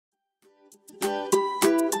My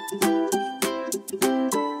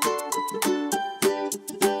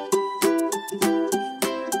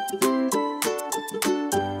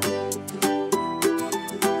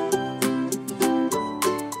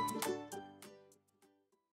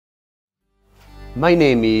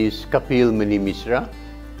name is Kapil Mani Mishra.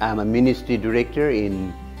 I'm a ministry director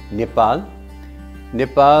in Nepal.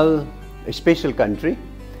 Nepal, a special country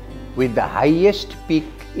with the highest peak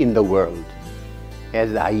in the world,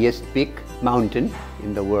 has the highest peak mountain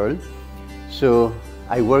in the world. So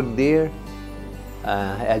I work there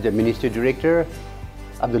as a ministry director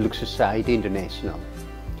of the Look Society International.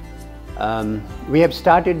 We have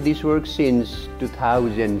started this work since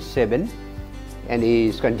 2007 and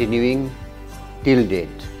is continuing till date.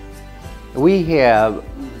 We have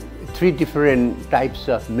 3 different types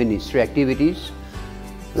of ministry activities,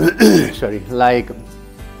 like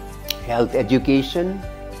health education,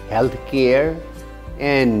 health care,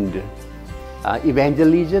 and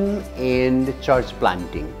evangelism and church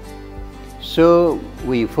planting. So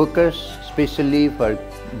we focus especially for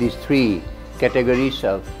these 3 categories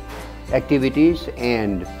of activities,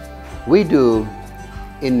 and we do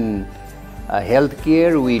in health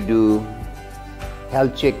care, we do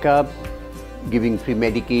health checkup, giving free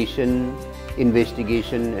medication,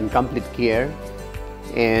 investigation and complete care,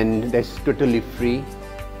 and that's totally free.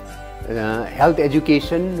 Health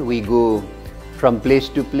education, we go from place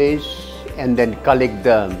to place and then collect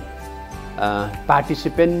the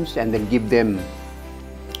participants and then give them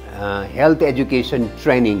health education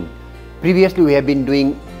training. Previously we have been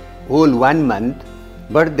doing whole 1 month,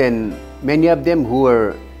 but then many of them who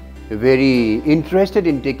are very interested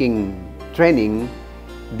in taking training,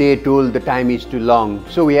 they told the time is too long.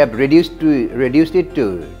 So we have reduced it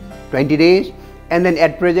to 20 days and then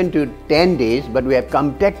at present to 10 days, but we have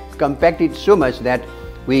compacted so much that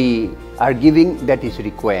we are giving that is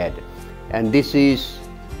required. And this is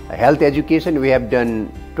health education. We have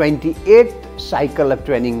done 28 cycle of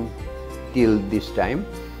training till this time.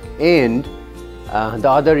 And the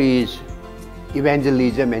other is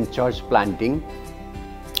evangelism and church planting.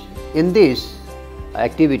 In this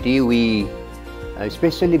activity, we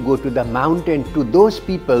especially go to the mountain to those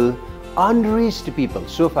people, unreached people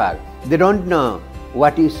so far. They don't know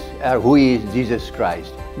what is who is Jesus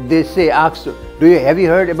Christ. They say, have you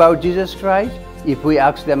heard about Jesus Christ? If we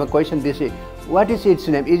ask them a question, they say, what is its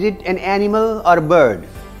name? Is it an animal or a bird?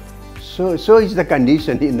 So is the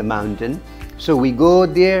condition in the mountain. So we go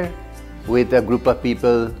there with a group of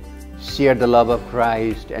people, share the love of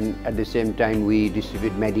Christ, and at the same time we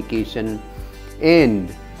distribute medication,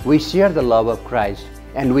 and we share the love of Christ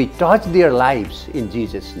and we touch their lives in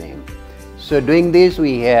Jesus' name. So doing this,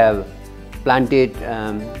 we have planted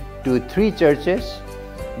 3 churches,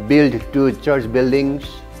 built 2 church buildings,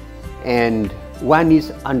 and 1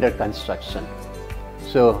 is under construction.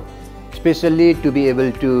 So especially to be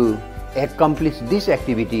able to accomplish this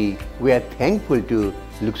activity, we are thankful to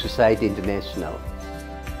Look Society International.